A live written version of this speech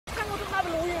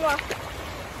吧？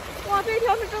哇，这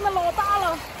条是真的老大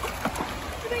了。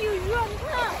这边有鱼啊，你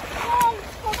看，哇，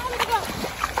好大的这个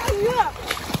大鱼！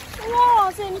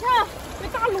哇塞，你看有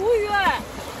大鲈鱼哎！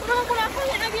我刚刚过来发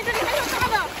现岸边这里还有大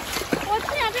的，我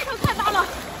天，这条太大了！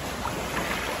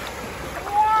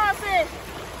哇塞，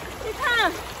你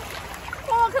看，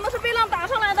哇，可能是被浪打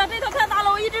上来的，这条太大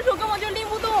了，我一只手根本就拎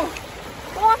不动。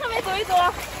往上面走一走，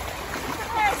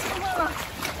太兴奋了！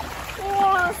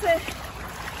哇塞，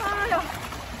哎呀，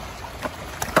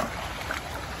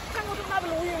看过这么大的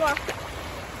鲈鱼吗？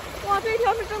哇，这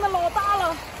条是真的老大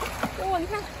了！哇，你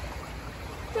看，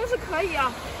真是可以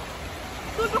啊，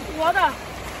都是活的。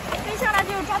一下来就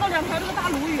抓到2条这个大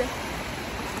鲈鱼。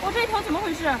哇，这条怎么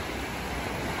回事？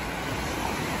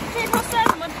这条鳃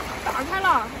怎么打开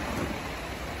了？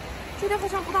这条好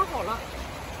像不大好了，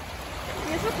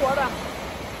也是活的。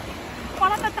把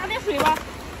它打点水吧，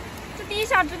这第一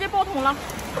下直接爆桶了。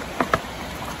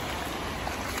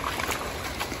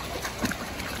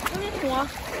有点桶啊，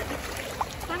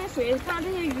打点水，看看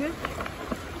这些鱼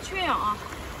缺氧啊。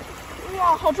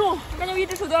哇，好重，感觉我一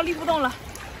只手都要拎不动了。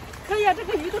可以啊，这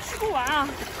个鱼都吃不完啊，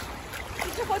得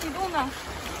吃好几顿呢。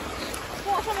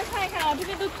我往上面看一看啊，这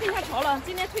边都退下潮了，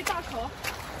今天退大潮，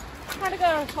看这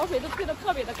个潮水都退得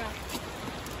特别的干。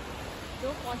走，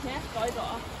往前找一找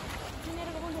啊。今天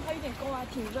这个温度还有点高啊，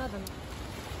挺热的呢。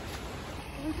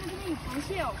我们看这边有螃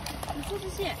蟹哦，有梭子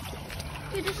蟹，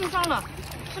这只受伤了，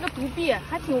是个独臂，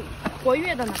还挺活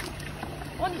跃的呢。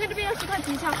哇，你看这边有石块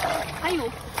底下还有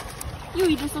又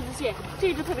一只梭子蟹，这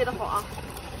一只特别的好啊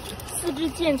，4肢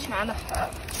健全的。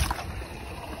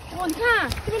哇，你看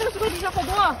这边这个石块底下好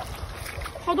多，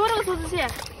好多这个梭子蟹，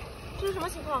这是什么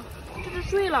情况？这只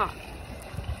睡了，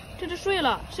这只睡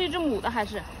了，是一只母的还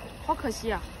是？好可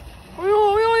惜啊！哎呦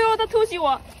哎呦哎呦，它偷袭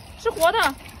我，是活的，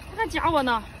它还夹我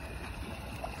呢，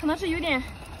可能是有点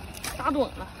打盹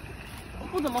了，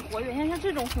不怎么活跃。像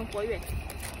这种很活跃，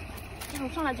这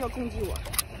种上来就要攻击我。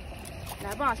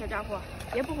来吧，小家伙，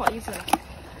别不好意思了。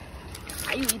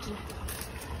还有一只，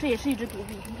这也是一只独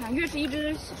臂，你看，越是一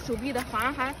只手臂的，反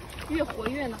而还越活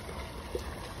跃呢。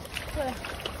对，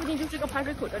附近就是一个排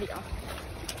水口这里啊，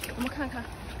我们看看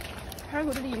排水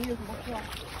口这里有没有什么货。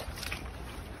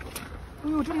哎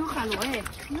呦，这里有海螺哎！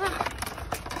你看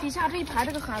底下这一排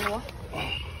这个海螺，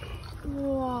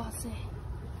哇塞！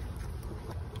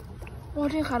哇，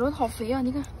这海螺好肥啊！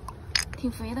你看，挺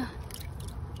肥的。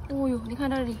哦呦，你看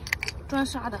这里专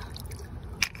杀的，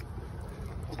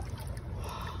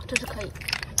这是可以。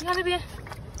你看这边，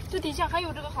这底下还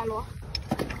有这个海螺，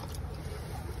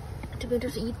这边这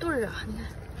是一对儿啊！你看，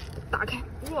打开，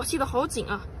哇，系得好紧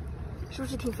啊，是不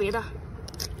是挺肥的？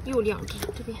又2只，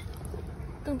这边，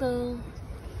噔噔。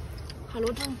海螺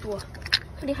真多，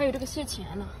这里还有这个蟹钳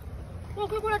呢。哇，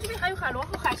快过来，这边还有海螺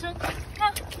和海参，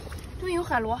看，这边有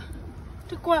海螺，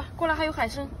这过来还有海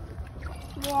参。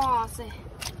哇塞，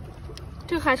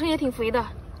这个海参也挺肥的，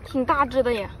挺大只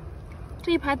的耶，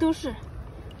这一排都是。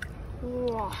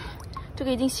哇，这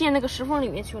个已经陷那个石缝里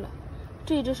面去了。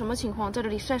这一只什么情况？在这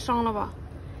里晒伤了吧？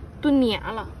都黏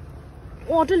了。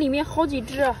哇，这里面好几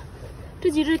只，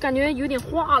这几只感觉有点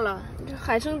化了。这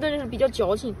海参真的是比较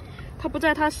矫情。它不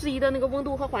在它适宜的那个温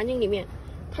度和环境里面，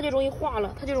它就容易化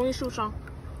了，它就容易受伤。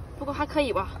不过还可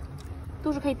以吧，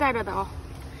都是可以带着的啊。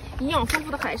营养丰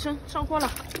富的海参上货了。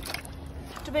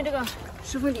这边这个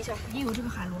石缝底下也有这个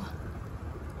海螺。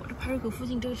我这排水口附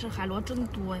近这个是海螺真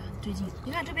多呀，最近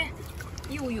你看这边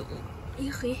又有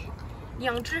一黑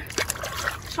2只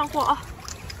上货啊。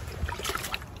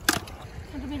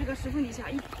看这边这个石缝底下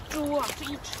一周啊，这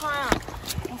一川啊，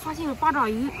我发现有八爪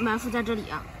鱼埋伏在这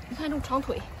里啊。你看这种长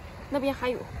腿。那边还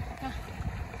有，看，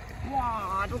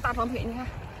哇，这种大长腿，你看，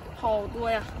好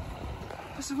多呀！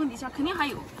这石缝底下肯定还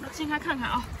有，掀开看看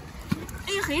啊！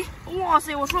哎嘿，哇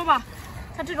塞，我说吧，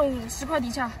它这种石块底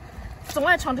下总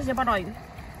爱藏这些八爪鱼，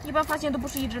一般发现都不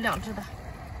是1只2只的。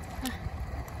看，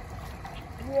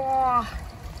哇，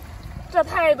这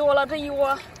太多了，这一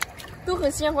窝都很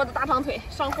鲜活的大长腿，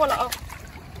上货了啊！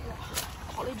哇，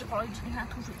跑了一只，你看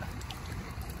吐水了，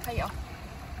还有，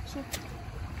是。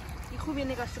你后边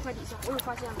那个石块底下，我又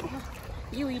发现了，你看，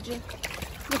也有一只，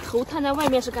那头探在外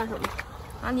面是干什么？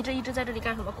啊，你这一只在这里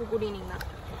干什么？孤孤零零的，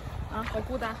啊，好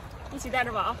孤单，一起带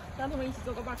着吧啊，让他们一起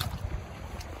做个伴。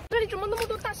这里怎么那么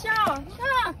多大虾啊？你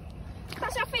看，大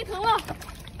虾沸腾了。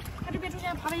看这边中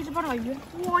间爬了一只八爪鱼，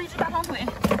哇，一只大长腿。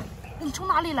你从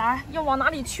哪里来？要往哪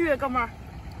里去，哥们儿？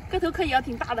个头可以啊，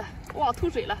挺大的。哇，吐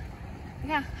水了，你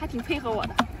看还挺配合我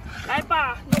的。来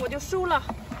吧，那我就收了。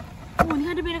哦，你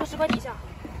看这边这个石块底下。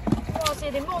哇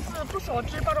塞，得貌似不少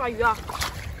只八爪鱼啊！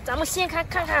咱们掀开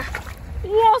看看。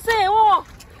哇塞，哇，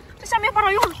这下面八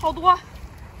爪鱼好多，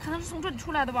可能是从这里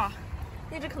出来的吧？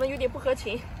那只可能有点不合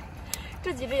群，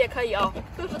这几只也可以啊，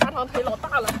都是大长腿，老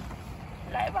大了。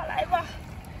来吧来吧，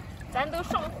咱都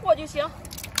上货就行。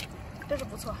真是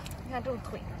不错，你看这种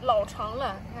腿老长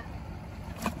了，你看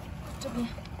这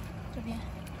边，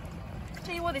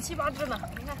这一窝得7、8只呢。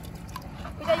你看，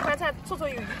回家一盘菜绰绰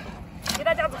有余，给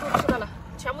大家子都吃的了，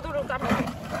全部都是大长腿。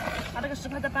把这个石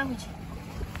块再搬回去。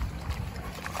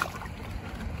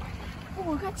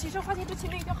我看起身发现这前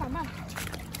面有条海鳗，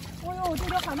哦呦，这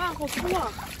条海鳗好粗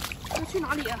啊！要去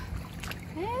哪里啊？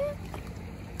哎，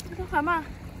这条海鳗，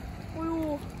哦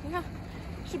呦，你看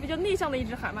是比较内向的一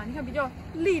只海鳗，你看比较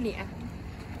内敛，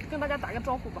跟大家打个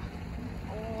招呼吧。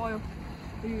哦呦，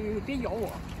哎呦，别咬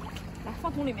我！来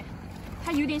放桶里面。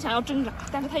它有点想要挣扎，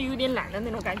但是它有点懒的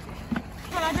那种感觉。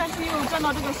转来转去又转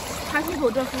到这个排水口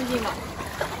这附近了。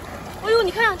哎呦，你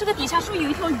看这个底下是不是有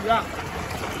一条鱼啊？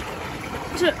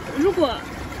这如果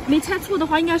没猜错的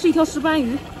话，应该是一条石斑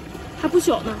鱼，还不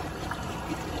小呢。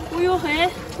哎呦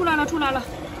嘿，出来了，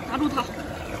拿住它！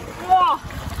哇，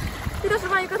这条石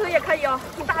斑鱼个头也可以啊，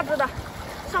挺大只的。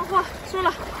上货收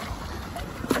了，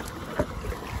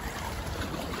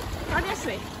拿点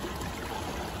水。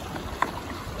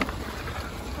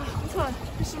啊，不错，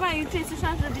这石斑鱼这次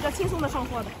算是比较轻松的上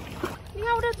货的。你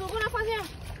看我这走过来发现，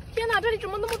天哪，这里怎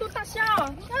么那么多大虾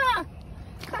啊？你看，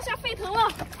大虾沸腾了！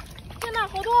天哪，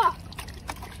好多！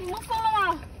你们疯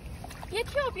了吗？别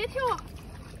跳，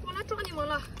我来抓你们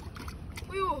了！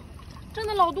哎呦，真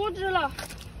的老多只了，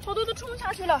好多都冲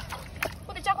下去了，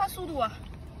我得加快速度啊，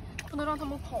不能让他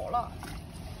们跑了，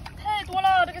太多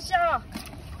了这个虾，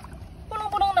不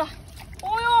楞的。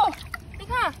哦呦，你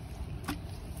看，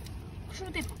是不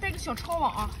是得带个小抄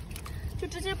网啊？就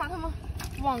直接把它们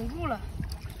网住了，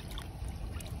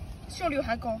效率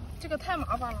还高，这个太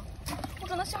麻烦了，我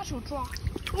只能下手抓。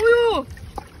哦呦，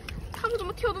他们怎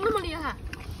么跳得那么厉害？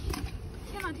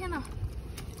天哪！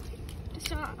这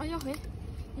虾，哎呀嘿，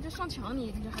你这上墙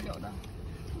你这还了得？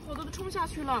好多都冲下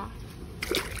去了。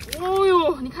哦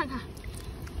呦，你看看，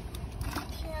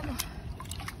天哪！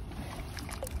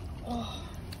哦，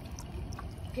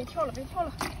别跳了，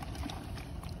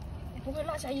我不会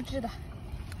落下一只的，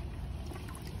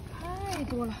太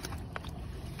多了。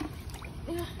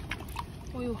哎呀，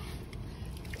哦呦！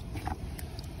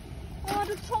哇，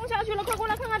这冲下去了！快过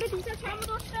来看看，这底下全部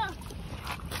都是，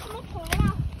怎么跑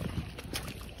了？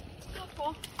要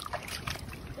跑！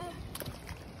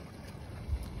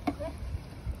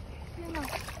天哪，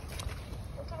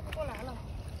我抓不过来了！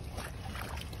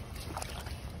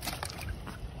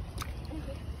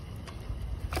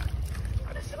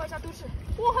这石块下都是，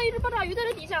哇，还有一只八爪鱼在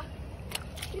这底下，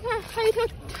你看，还有一条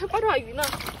八爪鱼呢，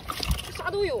这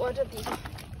啥都有啊，这底下。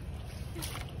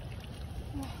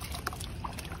哇！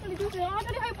这里都是啊，这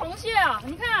里还有螃蟹啊！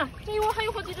你看，这一窝还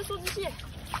有好几只梭子蟹。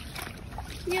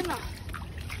天哪，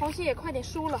螃蟹也快点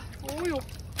收了！哦呦，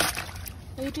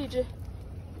还有这只，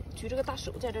举着个大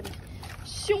手在这里，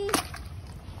凶，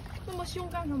那么凶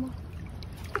干什么？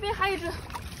这边还有一只，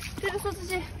这只梭子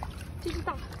蟹，这只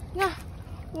大，你看，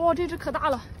哇，这只可大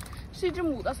了，是一只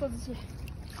母的梭子蟹。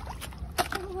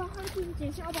哇，还有这只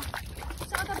捡虾的，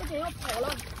虾它不捡要跑了，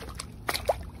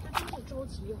它真是着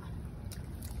急啊！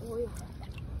哦呦。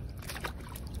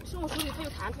伸我手里，它又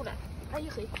弹出来，哎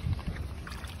呀嘿！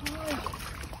哎呀，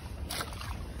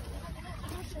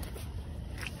真是！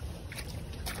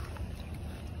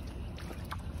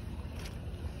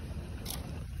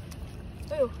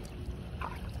哎呦！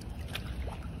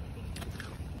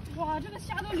哇，这个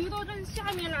虾都流到这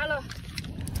下面来了！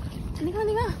你看，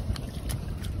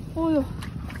哦呦！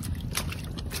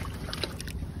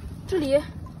这里，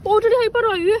哦，这里还有八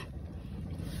爪鱼，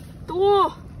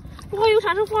多！我还有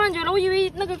产生幻觉了，我以为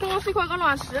那个刚刚是一块鹅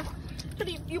卵石，这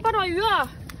里有八爪鱼啊！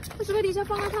在石块底下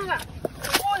翻看看。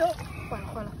哦呦，坏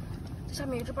了，这下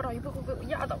面有只八爪鱼会被我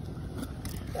压到。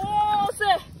哇塞，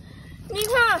你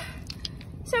看，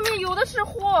下面有的是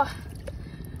货。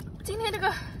今天这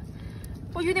个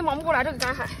我有点忙不过来这个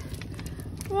赶海。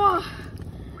哇，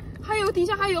还有底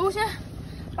下还有，我先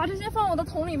把这些放我的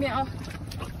桶里面啊。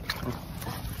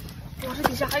哇，这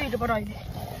底下还有一只八爪鱼，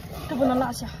这不能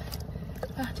落下。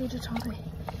啊，这只长腿，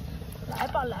来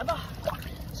吧，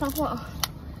上货啊！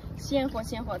鲜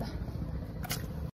活的。